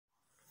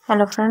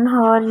Hello friend,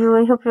 how are you?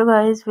 I hope you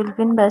guys will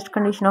be in best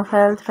condition of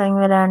health, doing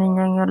well and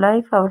enjoying your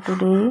life. Our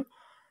today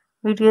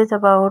video is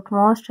about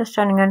most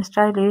stunning and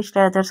stylish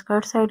leather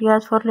skirts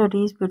ideas for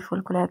ladies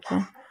beautiful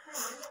collection.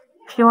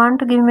 If you want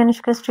to give me any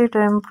suggestion to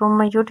improve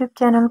my YouTube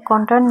channel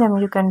content, then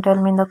you can tell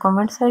me in the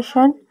comment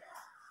section.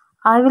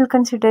 I will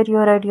consider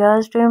your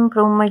ideas to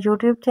improve my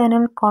YouTube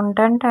channel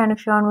content, and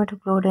if you want me to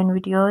upload any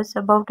videos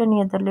about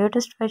any other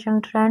latest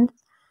fashion trends,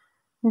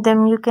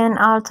 then you can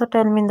also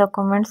tell me in the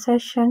comment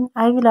section.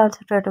 I will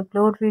also try to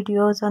upload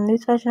videos on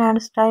these fashion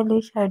and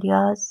stylish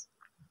ideas.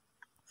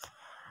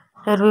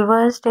 Dear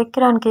viewers, take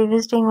care and keep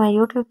visiting my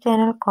YouTube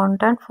channel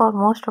content for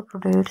most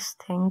updates.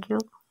 Thank you.